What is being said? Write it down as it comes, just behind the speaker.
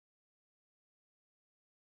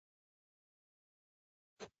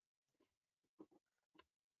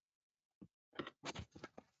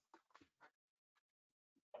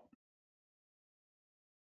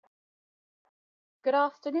Good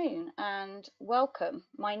afternoon and welcome.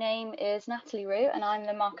 My name is Natalie Rue and I'm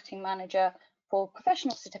the Marketing Manager for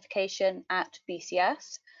Professional Certification at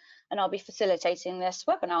BCS, and I'll be facilitating this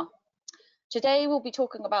webinar. Today we'll be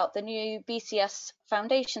talking about the new BCS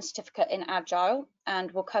Foundation Certificate in Agile,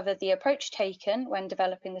 and we'll cover the approach taken when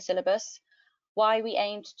developing the syllabus, why we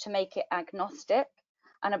aimed to make it agnostic,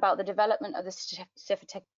 and about the development of the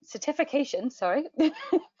certification,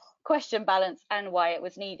 question balance and why it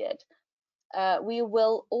was needed. We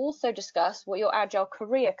will also discuss what your Agile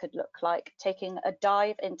career could look like, taking a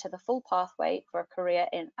dive into the full pathway for a career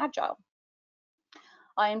in Agile.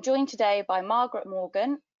 I am joined today by Margaret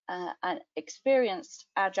Morgan, an experienced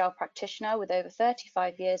Agile practitioner with over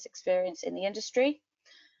 35 years experience in the industry,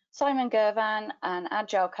 Simon Girvan, an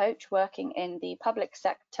Agile coach working in the public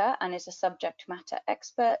sector and is a subject matter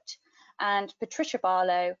expert, and Patricia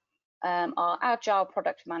Barlow, our Agile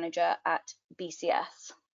product manager at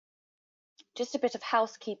BCS. Just a bit of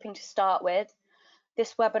housekeeping to start with.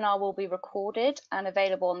 This webinar will be recorded and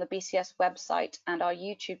available on the BCS website and our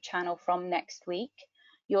YouTube channel from next week.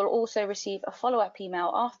 You'll also receive a follow-up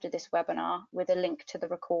email after this webinar with a link to the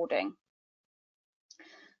recording.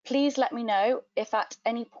 Please let me know if at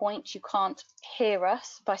any point you can't hear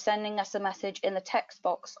us by sending us a message in the text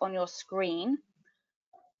box on your screen.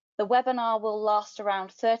 The webinar will last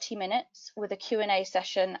around 30 minutes with a Q&A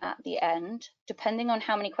session at the end. Depending on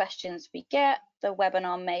how many questions we get, the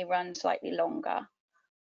webinar may run slightly longer.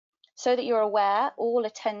 So that you're aware, all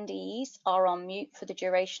attendees are on mute for the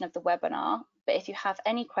duration of the webinar, but if you have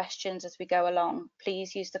any questions as we go along,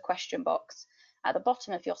 please use the question box at the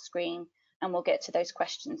bottom of your screen and we'll get to those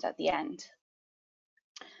questions at the end.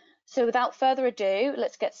 So without further ado,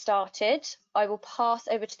 let's get started. I will pass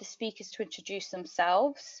over to the speakers to introduce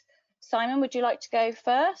themselves. Simon, would you like to go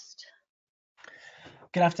first?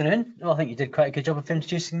 Good afternoon. Well, I think you did quite a good job of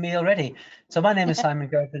introducing me already. So my name is Simon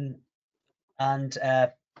Girvan, and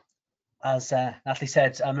as Natalie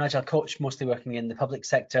said, I'm an Agile coach, mostly working in the public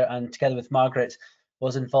sector, and together with Margaret,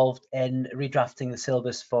 was involved in redrafting the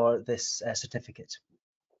syllabus for this certificate.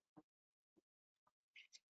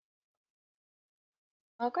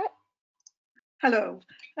 Margaret? Hello.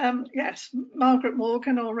 Yes, Margaret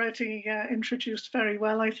Morgan already introduced very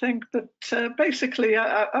well, I think, but basically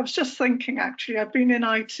I was just thinking, actually, I've been in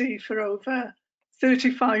IT for over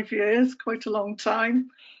 35 years, quite a long time,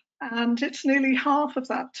 and it's nearly half of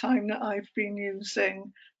that time that I've been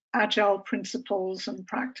using Agile principles and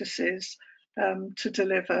practices to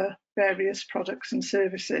deliver various products and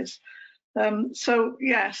services. So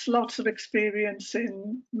yes, lots of experience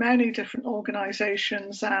in many different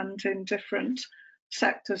organizations and in different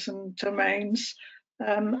sectors and domains,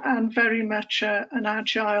 and very much an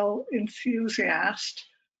Agile enthusiast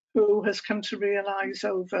who has come to realize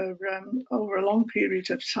over a long period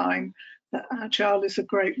of time that Agile is a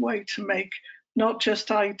great way to make not just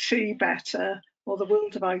IT better or the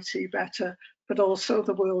world of IT better, but also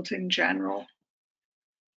the world in general.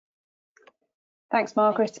 Thanks,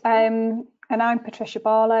 Margaret. And I'm Patricia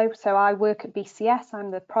Barlow. So I work at BCS.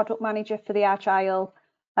 I'm the product manager for the Agile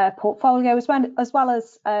portfolio, as well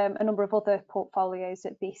as a number of other portfolios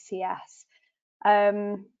at BCS.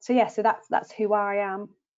 So yeah, so that's who I am.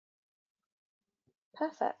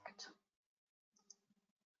 Perfect.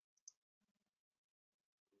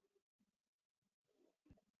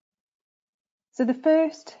 So the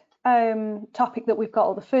first topic that we've got,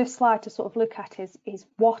 or the first slide to sort of look at, is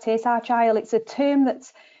what is Agile? It's a term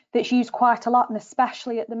that's used quite a lot, and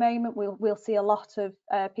especially at the moment we'll see a lot of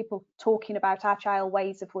people talking about Agile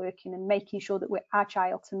ways of working and making sure that we're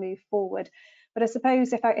Agile to move forward. But I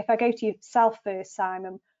suppose if I go to yourself first,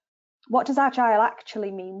 Simon, what does Agile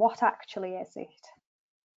actually mean? What actually is it?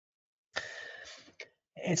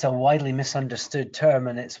 It's a widely misunderstood term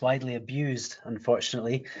and it's widely abused,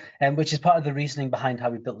 unfortunately, which is part of the reasoning behind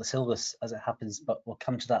how we built the syllabus, as it happens, but we'll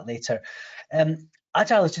come to that later.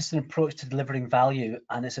 Agile is just an approach to delivering value,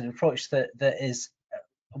 and it's an approach that is,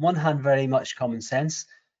 on one hand, very much common sense.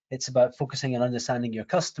 It's about focusing on understanding your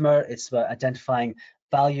customer. It's about identifying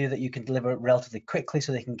value that you can deliver relatively quickly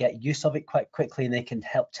so they can get use of it quite quickly and they can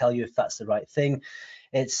help tell you if that's the right thing.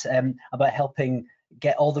 It's about helping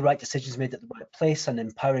get all the right decisions made at the right place and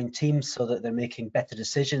empowering teams so that they're making better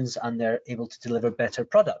decisions and they're able to deliver better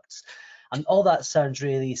products. And all that sounds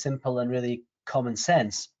really simple and really common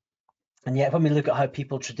sense. And yet when we look at how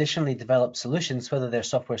people traditionally develop solutions, whether they're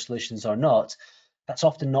software solutions or not, that's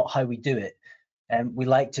often not how we do it. We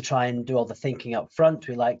like to try and do all the thinking up front.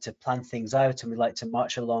 We like to plan things out and we like to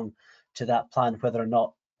march along to that plan, whether or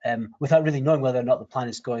not without really knowing whether or not the plan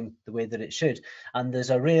is going the way that it should. And there's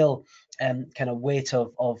a real kind of weight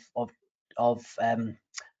of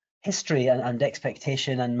history and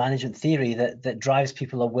expectation and management theory that drives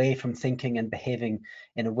people away from thinking and behaving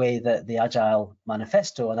in a way that the Agile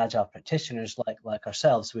Manifesto and Agile practitioners like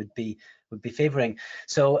ourselves would be favouring.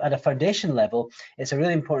 So at a foundation level, it's a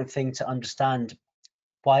really important thing to understand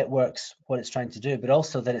why it works, what it's trying to do, but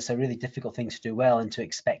also that it's a really difficult thing to do well and to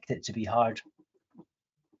expect it to be hard.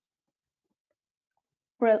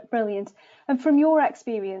 Brilliant. And from your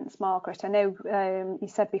experience, Margaret, I know you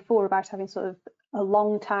said before about having sort of a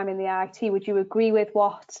long time in the IT. Would you agree with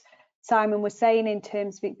what Simon was saying in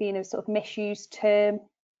terms of it being a sort of misused term?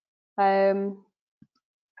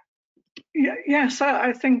 Yes,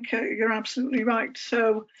 I think you're absolutely right.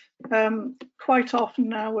 So quite often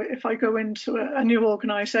now, if I go into a new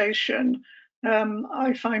organisation,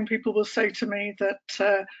 I find people will say to me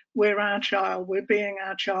that we're agile, we're being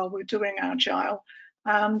agile, we're doing agile.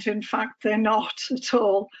 And in fact, they're not at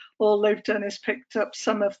all. All they've done is picked up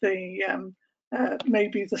some of the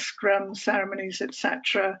maybe the Scrum ceremonies,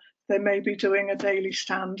 etc. They may be doing a daily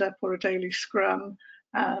stand-up or a daily Scrum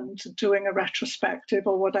and doing a retrospective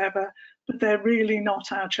or whatever, but they're really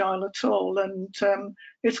not agile at all. And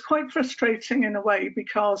it's quite frustrating in a way,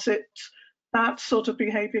 because that sort of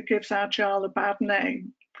behaviour gives agile a bad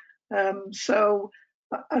name. So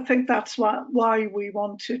I think that's why we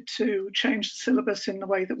wanted to change the syllabus in the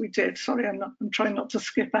way that we did. Sorry, I'm trying not to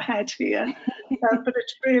skip ahead here, but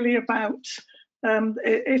it's really about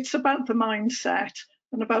it's about the mindset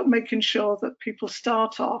and about making sure that people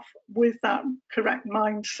start off with that correct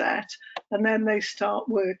mindset, and then they start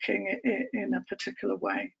working in a particular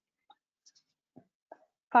way.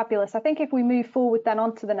 Fabulous. I think if we move forward then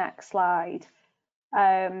onto the next slide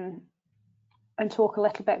and talk a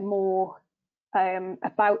little bit more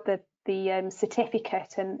about the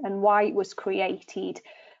certificate and why it was created.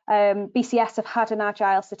 BCS have had an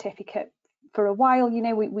Agile certificate for a while. You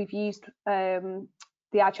know, we've used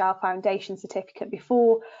the Agile Foundation Certificate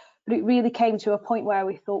before, but it really came to a point where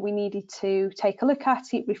we thought we needed to take a look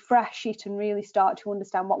at it, refresh it, and really start to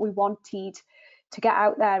understand what we wanted to get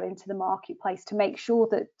out there into the marketplace to make sure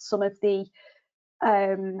that some of the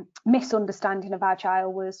misunderstanding of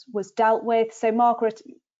Agile was dealt with. So Margaret,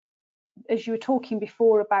 as you were talking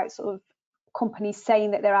before about sort of companies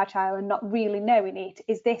saying that they're Agile and not really knowing it,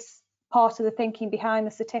 is this part of the thinking behind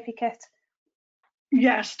the certificate?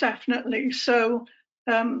 Yes, definitely. So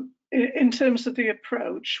in terms of the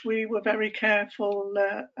approach, we were very careful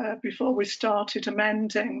before we started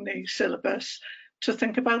amending the syllabus to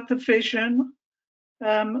think about the vision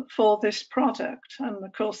for this product. And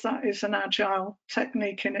of course, that is an Agile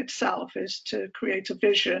technique in itself, is to create a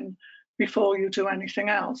vision before you do anything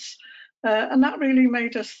else. And that really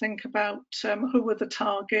made us think about who were the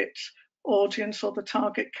target audience or the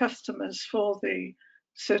target customers for the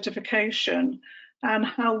certification, and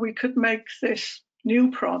how we could make this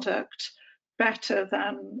new product better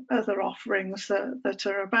than other offerings that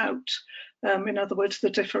are about. In other words,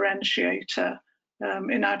 the differentiator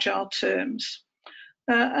in Agile terms.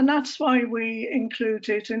 And that's why we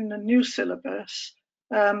included in the new syllabus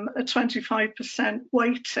a 25%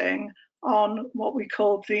 weighting on what we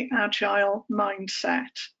call the Agile mindset.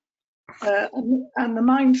 And the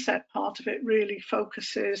mindset part of it really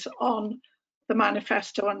focuses on the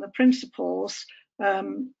manifesto and the principles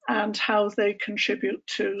and how they contribute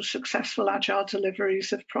to successful Agile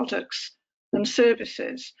deliveries of products and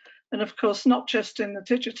services. And of course, not just in the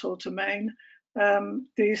digital domain,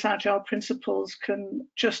 these Agile principles can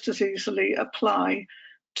just as easily apply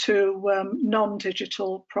to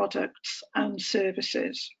non-digital products and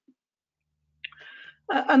services.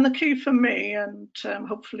 And the key for me, and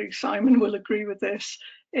hopefully Simon will agree with this,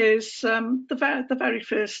 is the very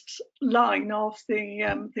first line of the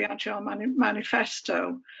Agile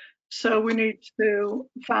Manifesto. So we need to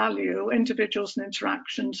value individuals and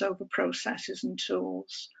interactions over processes and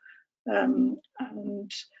tools. And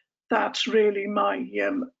that's really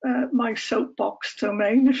my soapbox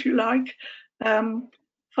domain, if you like.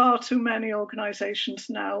 Far too many organisations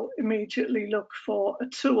now immediately look for a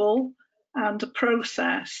tool and a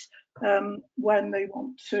process when they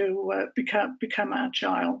want to become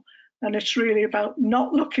agile. And it's really about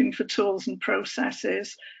not looking for tools and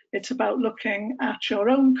processes. It's about looking at your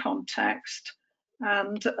own context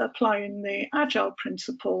and applying the Agile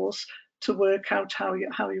principles to work out how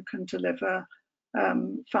you can deliver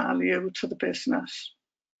value to the business.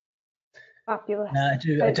 Fabulous.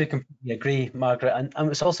 I do completely agree, Margaret. And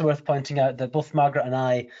it's also worth pointing out that both Margaret and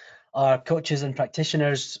I are coaches and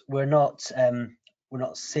practitioners. We're not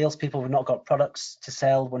salespeople. We've not got products to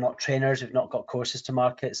sell. We're not trainers. We've not got courses to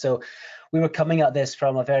market. So we were coming at this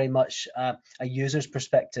from a very much a user's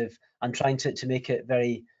perspective and trying to make it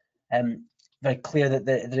very very clear that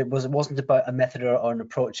it wasn't about a method or an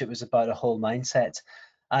approach, it was about a whole mindset.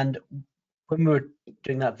 And when we were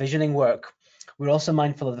doing that visioning work, we're also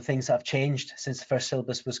mindful of the things that have changed since the first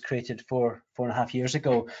syllabus was created 4.5 years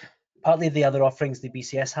ago. Partly the other offerings the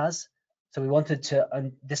BCS has. So we wanted to,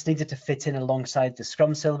 and this needed to fit in alongside the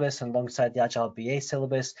Scrum syllabus and alongside the Agile BA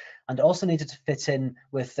syllabus, and also needed to fit in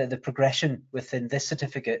with the progression within this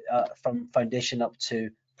certificate from foundation up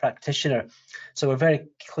to practitioner. So we're very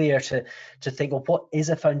clear to think, well, what is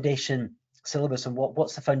a foundation syllabus and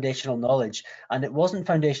what's the foundational knowledge? And it wasn't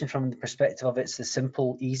foundation from the perspective of it's the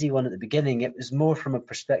simple, easy one at the beginning. It was more from a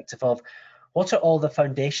perspective of what are all the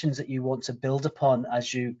foundations that you want to build upon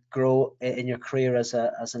as you grow in your career as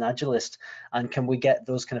an Agilist, and can we get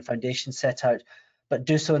those kind of foundations set out, but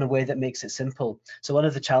do so in a way that makes it simple. So one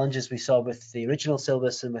of the challenges we saw with the original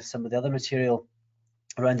syllabus and with some of the other material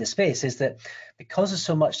around the space is that because there's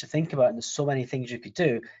so much to think about and there's so many things you could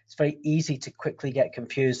do, it's very easy to quickly get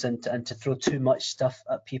confused and to throw too much stuff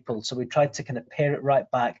at people. So we tried to kind of pare it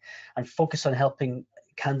right back and focus on helping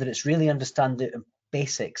candidates really understand the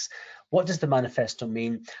basics. What does the manifesto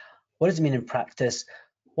mean? What does it mean in practice?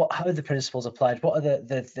 How are the principles applied? What are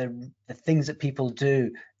the things that people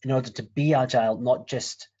do in order to be agile, not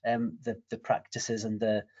just the practices and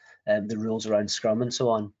the rules around Scrum and so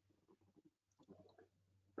on?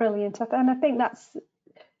 Brilliant. And I think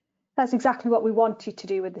that's exactly what we wanted to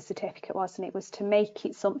do with the certificate, wasn't it? Was to make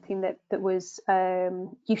it something that was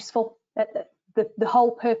useful. The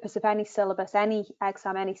whole purpose of any syllabus, any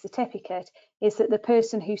exam, any certificate is that the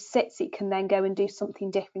person who sits it can then go and do something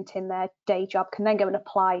different in their day job, can then go and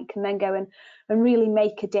apply it, can then go and really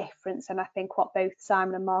make a difference. And I think what both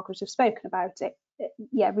Simon and Margaret have spoken about, it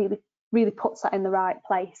really puts that in the right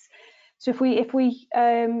place. So if we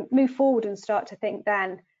move forward and start to think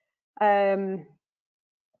then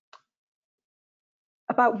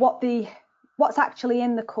about what's actually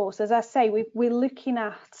in the course, as I say, we're looking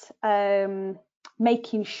at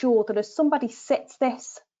making sure that as somebody sits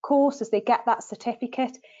this course, as they get that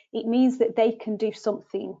certificate, it means that they can do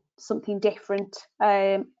something different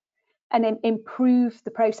and then improve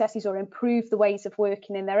the processes or improve the ways of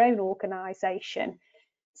working in their own organisation.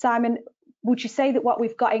 Simon, would you say that what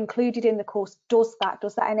we've got included in the course does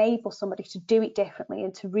that enable somebody to do it differently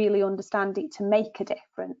and to really understand it, to make a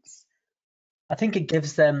difference? I think it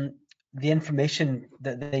gives them the information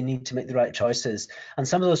that they need to make the right choices. And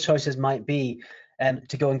some of those choices might be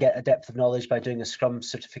to go and get a depth of knowledge by doing a Scrum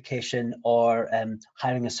certification or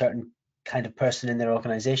hiring a certain kind of person in their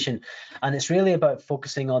organization. And it's really about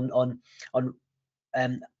focusing on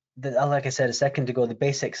like I said a second ago, the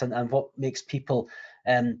basics and what makes people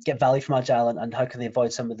get value from Agile and how can they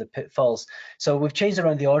avoid some of the pitfalls. So we've changed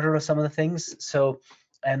around the order of some of the things. So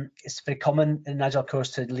it's very common in an Agile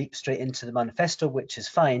course to leap straight into the manifesto, which is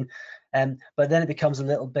fine. But then it becomes a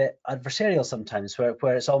little bit adversarial sometimes,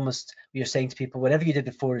 where it's almost you're saying to people, whatever you did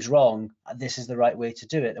before is wrong, this is the right way to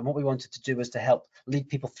do it. And what we wanted to do was to help lead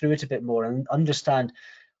people through it a bit more and understand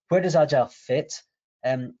where does Agile fit.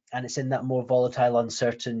 And it's in that more volatile,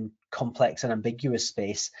 uncertain, complex and ambiguous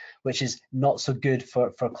space, which is not so good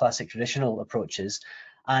for classic traditional approaches.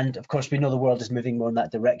 And of course, we know the world is moving more in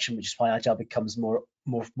that direction, which is why Agile becomes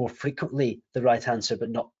more frequently the right answer, but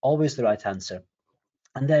not always the right answer.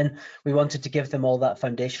 And then we wanted to give them all that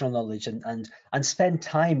foundational knowledge and spend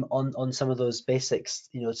time on some of those basics,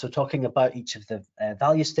 so talking about each of the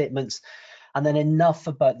value statements, and then enough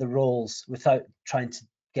about the roles without trying to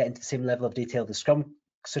get into the same level of detail the Scrum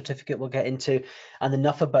certificate will get into, and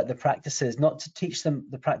enough about the practices, not to teach them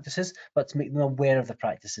the practices, but to make them aware of the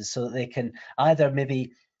practices so that they can either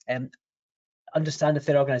maybe understand if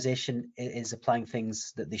their organization is applying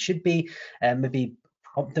things that they should be, maybe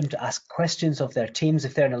prompt them to ask questions of their teams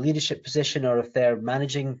if they're in a leadership position or if they're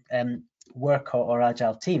managing work or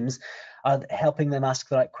Agile teams, are helping them ask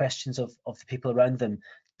the right questions of the people around them.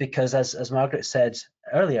 Because as Margaret said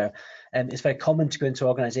earlier, it's very common to go into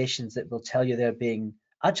organizations that will tell you they're being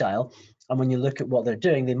Agile, and when you look at what they're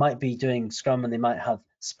doing, they might be doing Scrum and they might have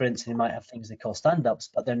sprints and they might have things they call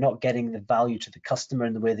stand-ups, but they're not getting the value to the customer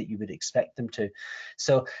in the way that you would expect them to.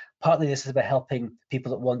 So partly this is about helping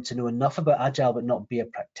people that want to know enough about Agile but not be a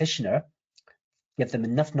practitioner, give them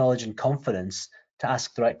enough knowledge and confidence to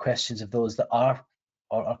ask the right questions of those that are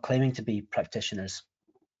or are claiming to be practitioners.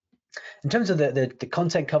 In terms of the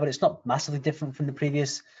content covered, it's not massively different from the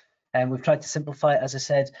previous. We've tried to simplify it, as I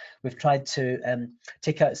said. We've tried to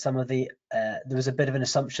take out some of the, there was a bit of an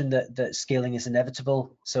assumption that scaling is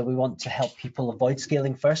inevitable. So we want to help people avoid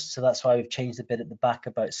scaling first. So that's why we've changed a bit at the back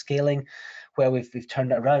about scaling, where we've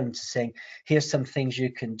turned it around to saying, here's some things you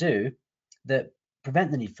can do that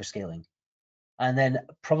prevent the need for scaling. And then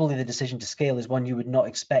probably the decision to scale is one you would not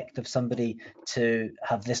expect of somebody to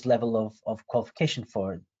have this level of qualification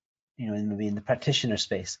for, you know, maybe in the practitioner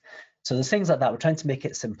space. So there's things like that. We're trying to make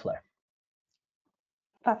it simpler.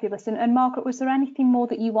 Fabulous. And Margaret, was there anything more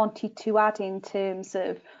that you wanted to add in terms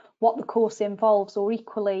of what the course involves, or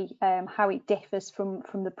equally how it differs from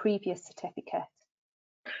the previous certificate?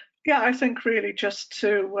 Yeah, I think really just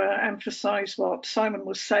to emphasise what Simon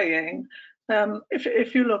was saying,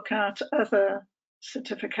 if you look at other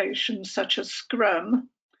certifications such as Scrum,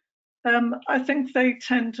 I think they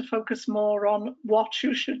tend to focus more on what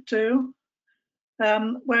you should do.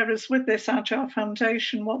 Whereas with this Agile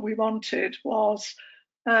Foundation, what we wanted was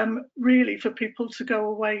really for people to go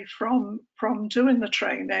away from doing the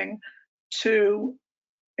training to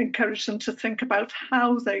encourage them to think about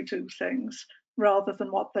how they do things rather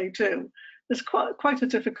than what they do. It's quite a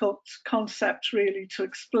difficult concept really to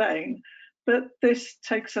explain, but this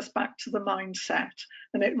takes us back to the mindset,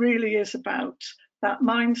 and it really is about that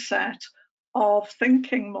mindset of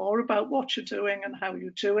thinking more about what you're doing and how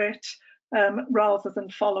you do it, rather than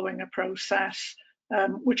following a process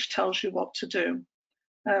which tells you what to do.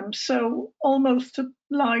 So almost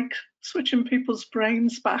like switching people's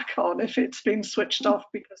brains back on if it's been switched off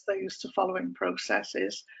because they're used to following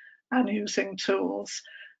processes and using tools.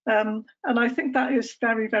 And I think that is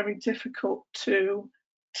very, very difficult to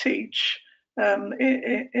teach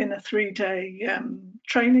in a 3-day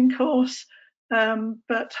training course.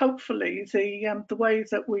 But hopefully the way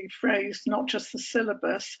that we've phrased not just the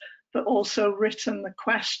syllabus, but also written the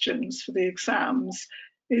questions for the exams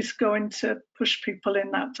is going to push people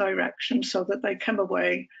in that direction so that they come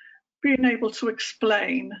away being able to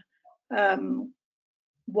explain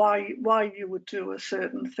why you would do a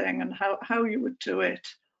certain thing and how you would do it,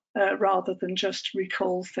 rather than just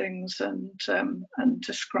recall things and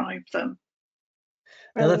describe them.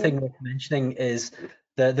 The other thing worth mentioning is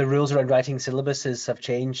the rules around writing syllabuses have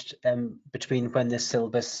changed between when this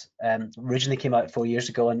syllabus originally came out 4 years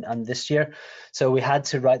ago and this year. So we had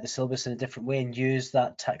to write the syllabus in a different way and use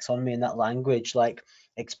that taxonomy and that language like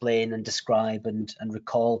explain and describe and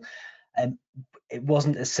recall. It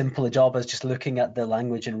wasn't as simple a job as just looking at the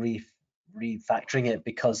language and refactoring it,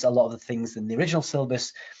 because a lot of the things in the original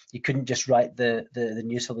syllabus, you couldn't just write the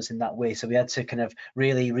new syllabus in that way. So we had to kind of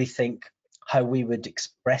really rethink how we would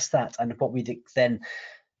express that and what we'd then,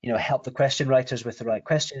 you know, help the question writers with the right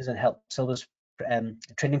questions and help syllabus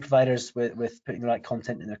training providers with putting the right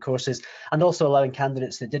content in their courses, and also allowing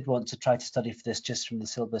candidates that did want to try to study for this just from the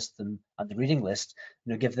syllabus and the reading list,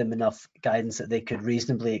 you know, give them enough guidance that they could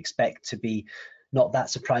reasonably expect to be not that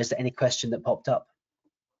surprised at any question that popped up.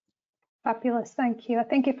 Fabulous, thank you. I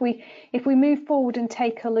think if we move forward and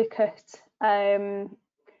take a look at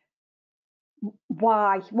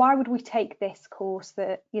why would we take this course,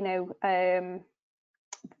 that, you know,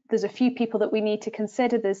 there's a few people that we need to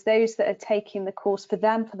consider. There's those that are taking the course for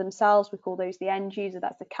themselves. We call those the end user.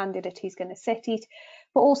 That's the candidate who's going to sit it.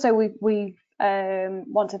 But also we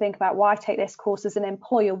want to think about why take this course as an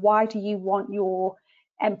employer. Why do you want your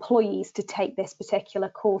employees to take this particular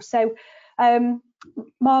course? So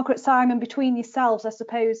Margaret, Simon, between yourselves, I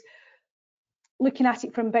suppose, looking at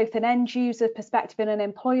it from both an end user perspective and an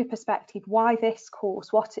employer perspective, why this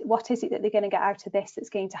course? What is it that they're going to get out of this that's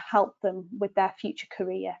going to help them with their future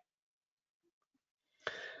career?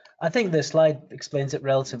 I think the slide explains it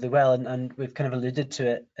relatively well, and we've kind of alluded to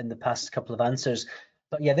it in the past couple of answers.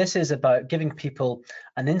 But yeah, this is about giving people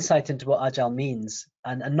an insight into what Agile means,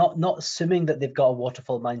 and not assuming that they've got a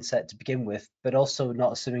waterfall mindset to begin with, but also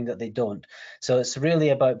not assuming that they don't. So it's really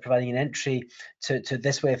about providing an entry to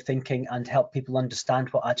this way of thinking and help people understand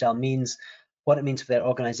what Agile means, what it means for their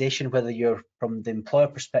organization, whether you're from the employer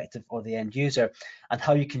perspective or the end user, and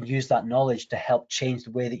how you can use that knowledge to help change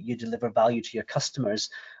the way that you deliver value to your customers,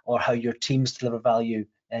 or how your teams deliver value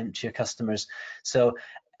to your customers. So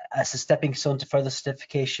as a stepping stone to further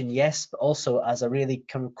certification, yes, but also as a really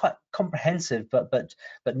quite comprehensive, but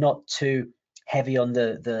not too heavy on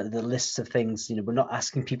the lists of things. You know, we're not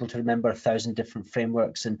asking people to remember 1,000 different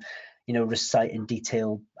frameworks and, you know, recite in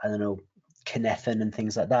detail, I don't know, Kinefin and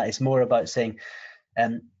things like that. It's more about saying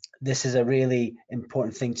this is a really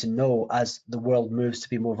important thing to know as the world moves to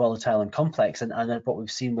be more volatile and complex, and what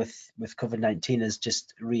we've seen with COVID-19 is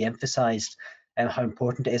just re-emphasized how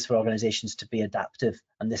important it is for organizations to be adaptive,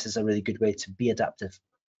 and this is a really good way to be adaptive.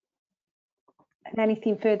 And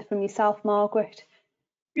anything further from yourself, Margaret?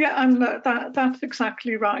 Yeah, and that's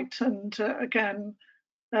exactly right. And again,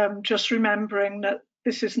 just remembering that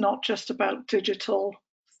this is not just about digital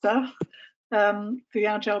stuff. The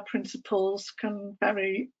Agile principles can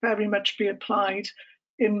very, very much be applied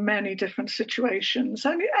in many different situations.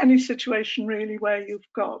 Any situation really where you've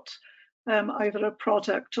got either a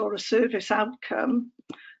product or a service outcome,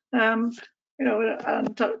 you know,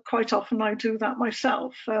 and quite often I do that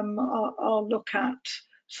myself. I'll look at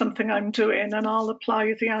something I'm doing and I'll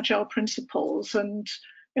apply the Agile principles, and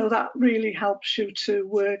you know, that really helps you to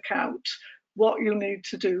work out what you need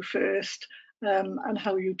to do first and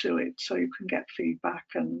how you do it, so you can get feedback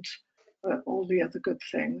and all the other good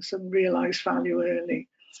things and realise value early.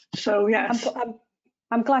 So yes.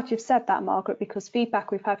 I'm glad you've said that, Margaret, because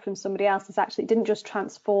feedback we've had from somebody else is actually, it didn't just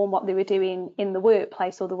transform what they were doing in the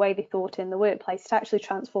workplace or the way they thought in the workplace, it actually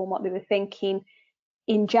transformed what they were thinking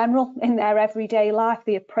in general in their everyday life.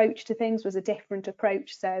 The approach to things was a different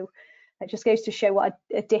approach. So it just goes to show what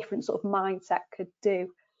a different sort of mindset could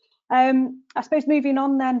do. I suppose moving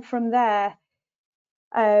on then from there,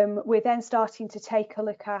 we're then starting to take a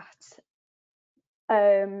look at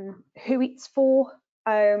who it's for.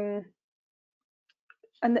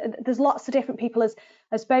 And there's lots of different people,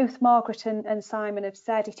 as both Margaret and Simon have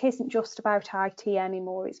said, it isn't just about IT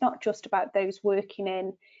anymore. It's not just about those working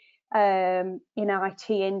in IT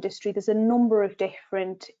industry. There's a number of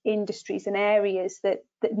different industries and areas that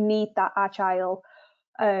need that agile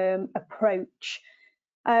approach.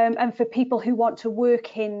 And for people who want to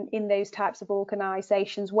work in those types of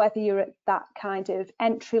organisations, whether you're at that kind of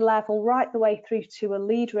entry level right the way through to a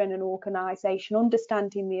leader in an organisation,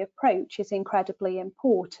 understanding the approach is incredibly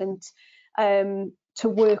important to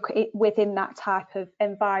work within that type of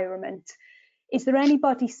environment. Is there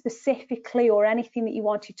anybody specifically or anything that you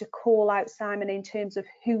wanted to call out, Simon, in terms of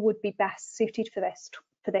who would be best suited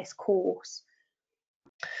for this course?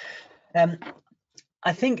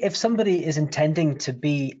 I think if somebody is intending to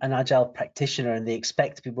be an Agile practitioner and they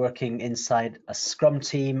expect to be working inside a Scrum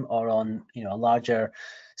team or on, you know, a larger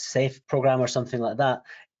SAFe program or something like that,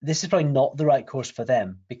 this is probably not the right course for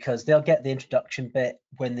them, because they'll get the introduction bit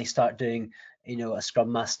when they start doing, you know, a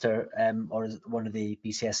Scrum Master or one of the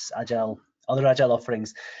BCS other Agile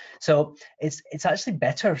offerings. So it's actually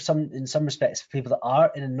better in some respects for people that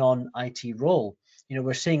are in a non-IT role. You know,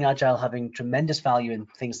 we're seeing Agile having tremendous value in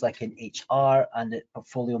things like in HR and in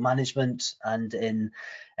portfolio management and in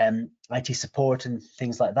IT support and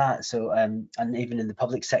things like that. So and even in the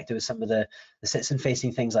public sector with some of the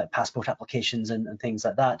citizen-facing things like passport applications and things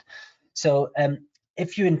like that. So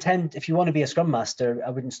if you want to be a Scrum Master,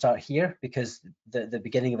 I wouldn't start here, because the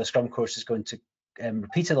beginning of a Scrum course is going to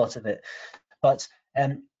repeat a lot of it. But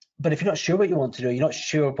if you're not sure what you want to do, you're not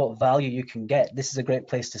sure what value you can get, this is a great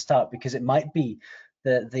place to start, because it might be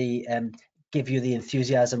that they give you the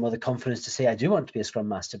enthusiasm or the confidence to say, I do want to be a Scrum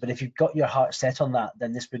Master. But if you've got your heart set on that,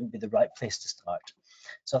 then this wouldn't be the right place to start.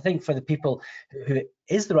 So I think for the people who it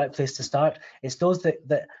is the right place to start, it's those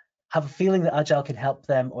that have a feeling that Agile can help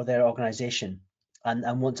them or their organization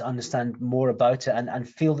and want to understand more about it and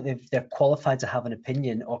feel that they're qualified to have an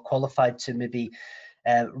opinion or qualified to maybe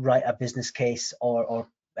write a business case or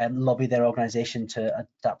lobby their organization to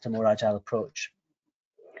adapt a more Agile approach.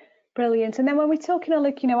 Brilliant. And then when we're talking,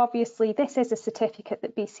 you know, obviously this is a certificate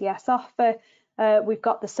that BCS offer. We've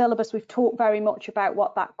got the syllabus. We've talked very much about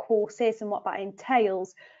what that course is and what that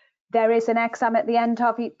entails. There is an exam at the end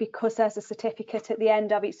of it because there's a certificate at the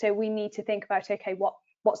end of it. So we need to think about, okay,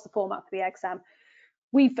 what's the format for the exam?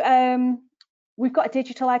 We've got a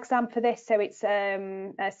digital exam for this, so it's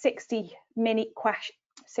a 60-minute question,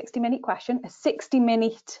 a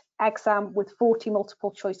 60-minute exam with 40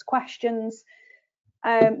 multiple choice questions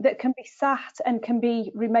that can be sat and can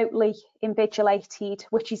be remotely invigilated,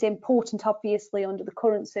 which is important, obviously, under the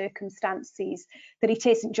current circumstances, that it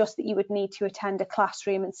isn't just that you would need to attend a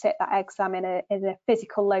classroom and sit that exam in a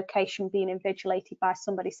physical location being invigilated by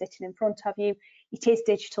somebody sitting in front of you. It is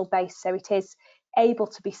digital based, so it is able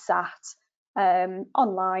to be sat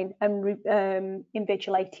online and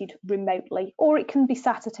invigilated remotely, or it can be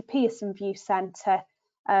sat at a Pearson View Centre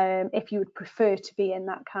if you would prefer to be in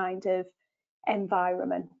that kind of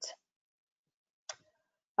environment.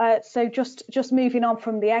 So just moving on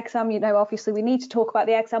from the exam, you know, obviously we need to talk about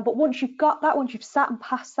the exam, but once you've got that, once you've sat and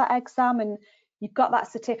passed that exam and you've got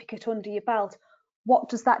that certificate under your belt, what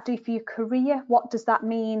does that do for your career? What does that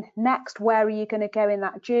mean next? Where are you going to go in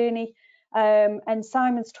that journey? And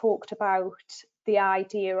Simon's talked about the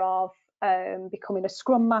idea of becoming a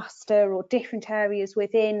Scrum Master or different areas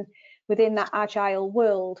within that Agile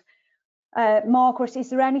world. Margaret, is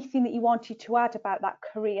there anything that you wanted to add about that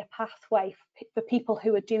career pathway for people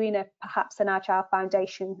who are doing perhaps an Agile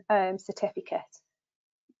Foundation certificate?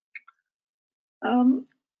 Well,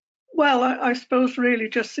 Well, I suppose really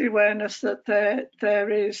just the awareness that there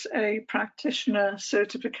is a practitioner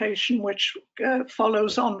certification which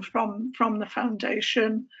follows on from the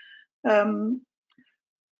foundation, and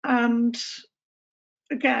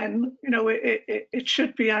again, you know, it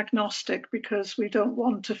should be agnostic, because we don't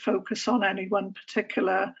want to focus on any one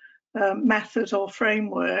particular method or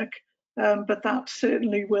framework, but that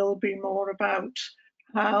certainly will be more about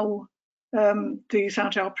how these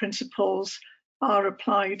agile principles are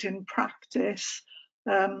applied in practice,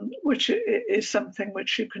 which is something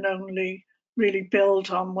which you can only really build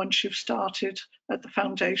on once you've started at the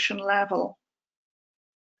foundation level.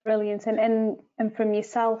 Brilliant. And from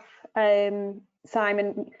yourself,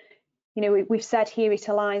 Simon, you know, we've said here it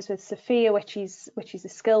aligns with Sophia, which is a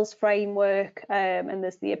skills framework, and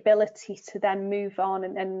there's the ability to then move on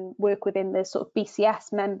and work within the sort of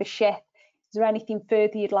BCS membership. Is there anything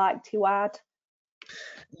further you'd like to add?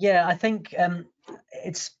 Yeah, I think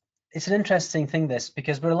it's an interesting thing, this,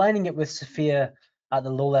 because we're aligning it with Sophia at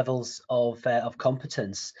the low levels of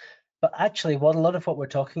competence. But actually, a lot of what we're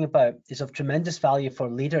talking about is of tremendous value for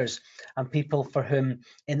leaders and people for whom,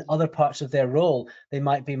 in other parts of their role, they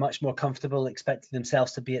might be much more comfortable expecting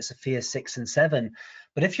themselves to be at Sophia 6 and 7.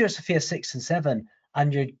 But if you're Sophia 6 and 7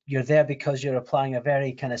 and you're there because you're applying a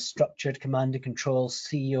very kind of structured command and control,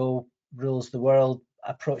 CEO rules the world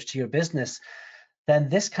approach to your business, then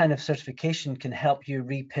this kind of certification can help you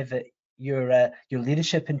repivot your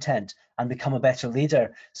leadership intent and become a better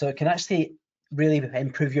leader. So it can actually really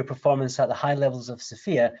improve your performance at the high levels of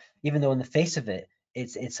Sophia, even though in the face of it,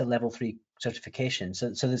 it's a level 3 certification.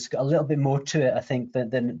 So there's a little bit more to it, I think,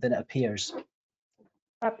 than it appears.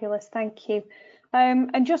 Fabulous, thank you.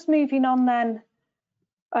 And just moving on then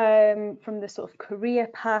from the sort of career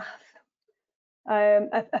path,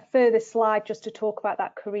 a further slide just to talk about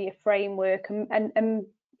that career framework and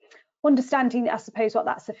understanding, I suppose, what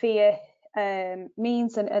that Sophia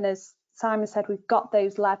means. And as Simon said, we've got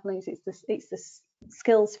those levelings. It's the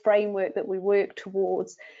skills framework that we work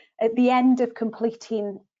towards. At the end of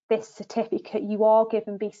completing this certificate, you are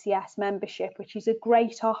given BCS membership, which is a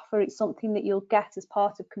great offer. It's something that you'll get as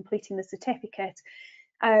part of completing the certificate.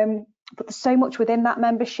 But there's so much within that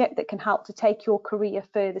membership that can help to take your career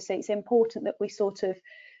further. So it's important that we sort of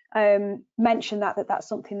mention that's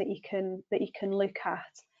something that you can look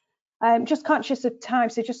at. Just conscious of time,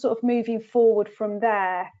 so just sort of moving forward from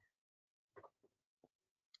there,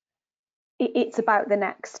 it's about the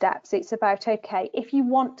next steps. It's about, okay, if you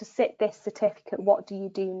want to sit this certificate, what do you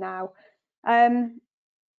do now?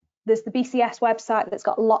 There's the BCS website that's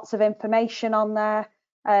got lots of information on there.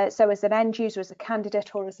 So as an end user, as a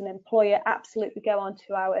candidate, or as an employer, absolutely go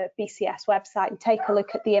onto our BCS website and take a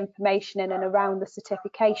look at the information in and around the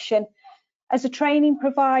certification. As a training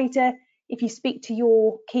provider, if you speak to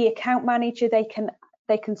your key account manager, they can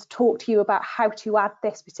talk to you about how to add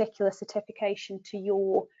this particular certification to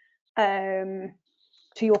your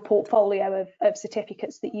portfolio of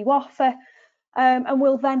certificates that you offer. And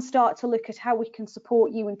we'll then start to look at how we can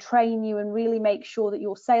support you and train you and really make sure that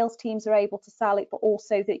your sales teams are able to sell it, but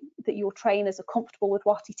also that your trainers are comfortable with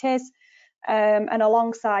what it is. And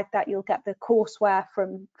alongside that, you'll get the courseware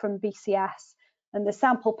from BCS and the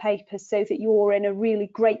sample papers, so that you're in a really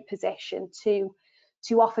great position to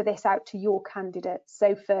offer this out to your candidates.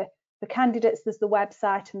 So for the candidates, there's the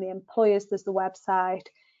website, and the employers, there's the website.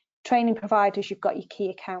 Training providers, you've got your key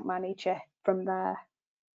account manager from there.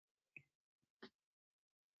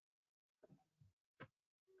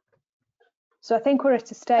 So I think we're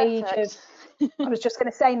at a stage of, I was just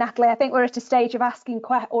going to say, Natalie, I think we're at a stage of asking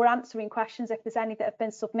or answering questions if there's any that have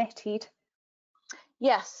been submitted.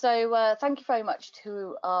 Yes, so thank you very much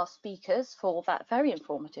to our speakers for that very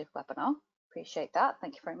informative webinar. Appreciate that.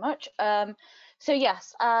 Thank you very much. So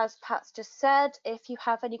yes, as Pat's just said, if you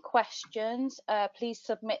have any questions, please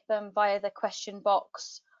submit them via the question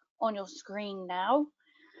box on your screen now.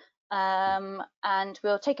 And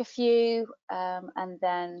we'll take a few and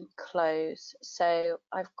then close. So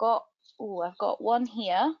I've got one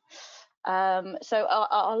here. So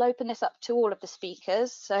I'll open this up to all of the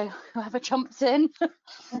speakers, so whoever jumps in.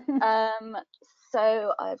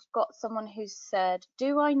 So I've got someone who said,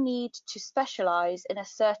 do I need to specialize in a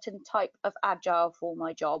certain type of agile for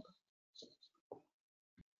my job?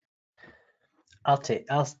 I'll take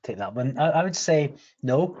that one. I would say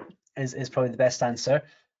no is probably the best answer.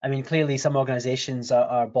 I mean, clearly some organizations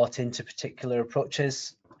are bought into particular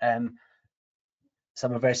approaches. Some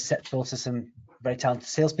are very susceptible to some very talented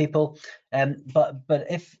salespeople. But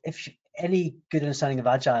if any good understanding of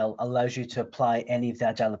Agile allows you to apply any of the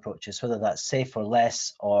Agile approaches, whether that's SAFe or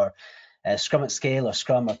LESS or Scrum at Scale or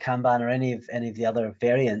Scrum or Kanban or any of the other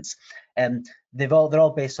variants, they're all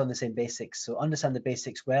based on the same basics. So understand the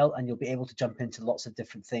basics well, and you'll be able to jump into lots of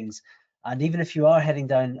different things. And even if you are heading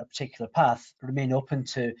down a particular path, remain open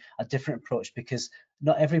to a different approach, because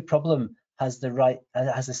not every problem has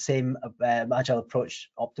the same agile approach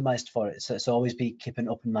optimized for it. So it's always keep an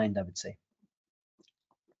open mind, I would say.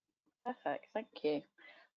 Perfect, thank you.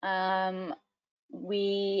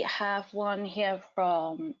 We have one here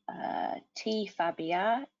from T.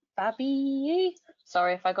 Fabii.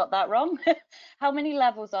 Sorry if I got that wrong. How many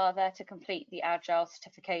levels are there to complete the Agile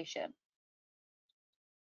certification?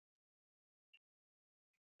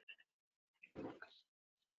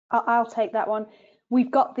 I'll take that one.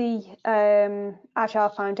 We've got the Agile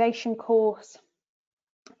Foundation course,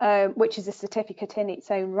 which is a certificate in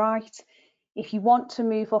its own right. If you want to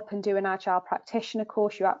move up and do an Agile practitioner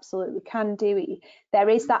course, you absolutely can do it. There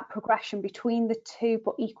is that progression between the two,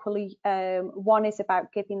 but equally one is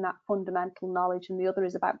about giving that fundamental knowledge and the other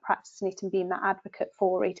is about practicing it and being that advocate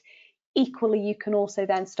for it. Equally, you can also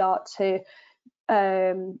then start to,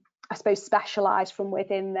 I suppose, specialise from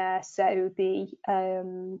within there. So the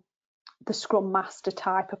Scrum Master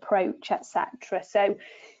type approach, etc. So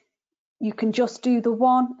you can just do the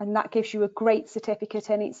one and that gives you a great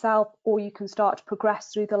certificate in itself, or you can start to progress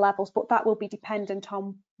through the levels, but that will be dependent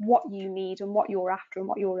on what you need and what you're after and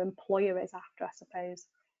what your employer is after, I suppose.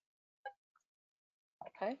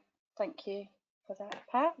 Okay, thank you for that,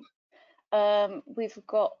 Pat. We've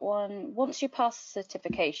got one, once you pass the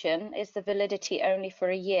certification, is the validity only for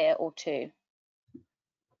a year or 2?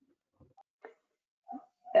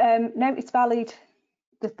 No, it's valid.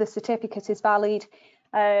 The certificate is valid.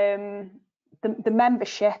 The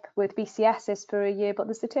membership with BCS is for a year, but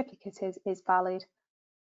the certificate is valid.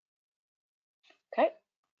 Okay.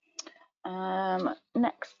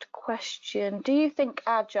 Next question. Do you think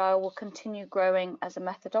Agile will continue growing as a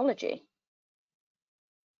methodology?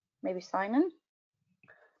 Maybe Simon?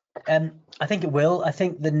 I think it will. I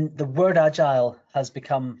think the word Agile has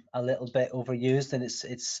become a little bit overused, and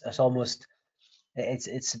it's almost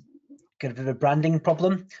kind of a branding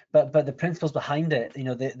problem, but the principles behind it, you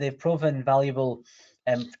know, they've proven valuable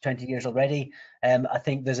for 20 years already. I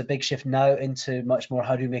think there's a big shift now into much more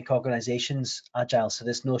how do we make organizations agile. So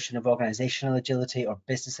this notion of organizational agility or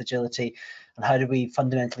business agility, and how do we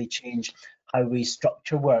fundamentally change how we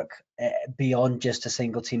structure work beyond just a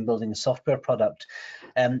single team building a software product.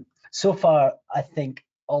 So far, I think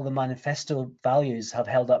all the manifesto values have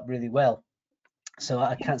held up really well. So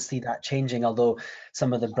I can't see that changing, although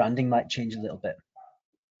some of the branding might change a little bit.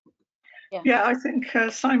 Yeah, I think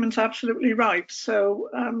Simon's absolutely right. So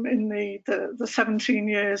in the 17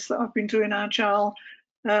 years that I've been doing Agile,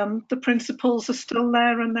 the principles are still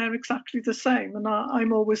there and they're exactly the same. And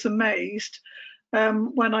I'm always amazed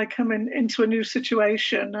when I come into a new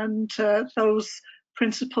situation and those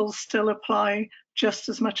principles still apply just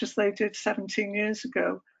as much as they did 17 years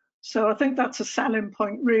ago. So I think that's a selling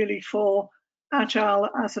point really for Agile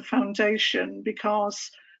as a foundation, because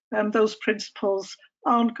those principles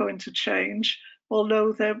aren't going to change,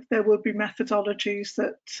 although there will be methodologies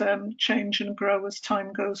that change and grow as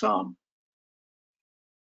time goes on.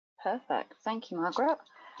 Perfect, thank you, Margaret.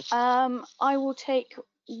 I will take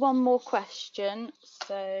one more question.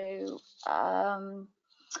 So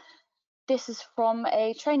this is from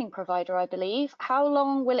a training provider, I believe. How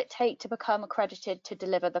long will it take to become accredited to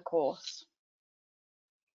deliver the course?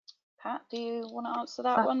 Pat, do you want to answer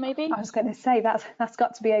that one maybe? I was going to say that's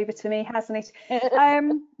got to be over to me, hasn't it?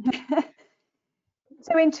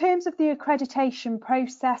 So in terms of the accreditation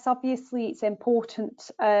process, obviously it's important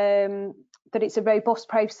that it's a robust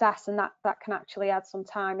process, and that can actually add some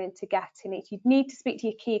time into getting it. You'd need to speak to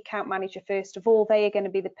your key account manager first of all. They are going to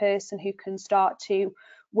be the person who can start to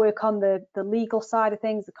work on the legal side of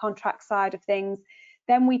things, the contract side of things.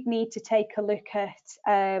 Then we'd need to take a look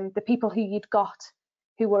at the people who you'd got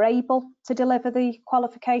who were able to deliver the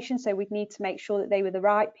qualification. So we'd need to make sure that they were the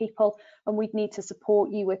right people, and we'd need to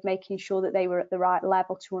support you with making sure that they were at the right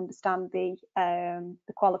level to understand the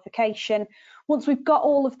qualification. Once we've got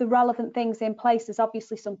all of the relevant things in place, there's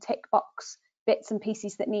obviously some tick box bits and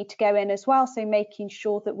pieces that need to go in as well. So making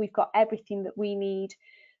sure that we've got everything that we need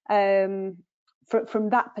from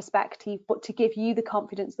that perspective, but to give you the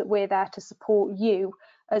confidence that we're there to support you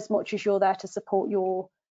as much as you're there to support your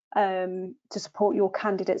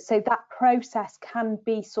candidates. So that process can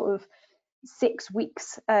be sort of 6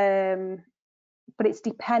 weeks, but it's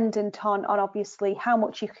dependent on obviously how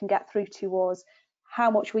much you can get through to us,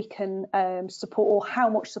 how much we can support, or how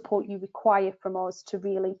much support you require from us to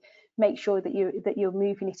really make sure that you're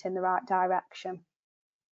moving it in the right direction.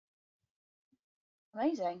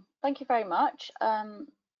 Amazing, thank you very much.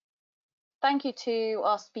 Thank you to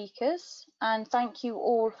our speakers, and thank you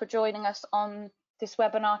all for joining us on this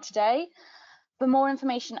webinar today. For more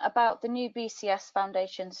information about the new BCS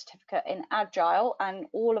Foundation Certificate in Agile and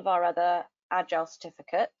all of our other Agile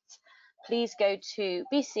certificates, please go to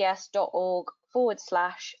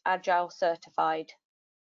bcs.org/Agile Certified.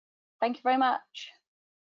 Thank you very much.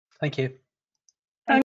 Thank you.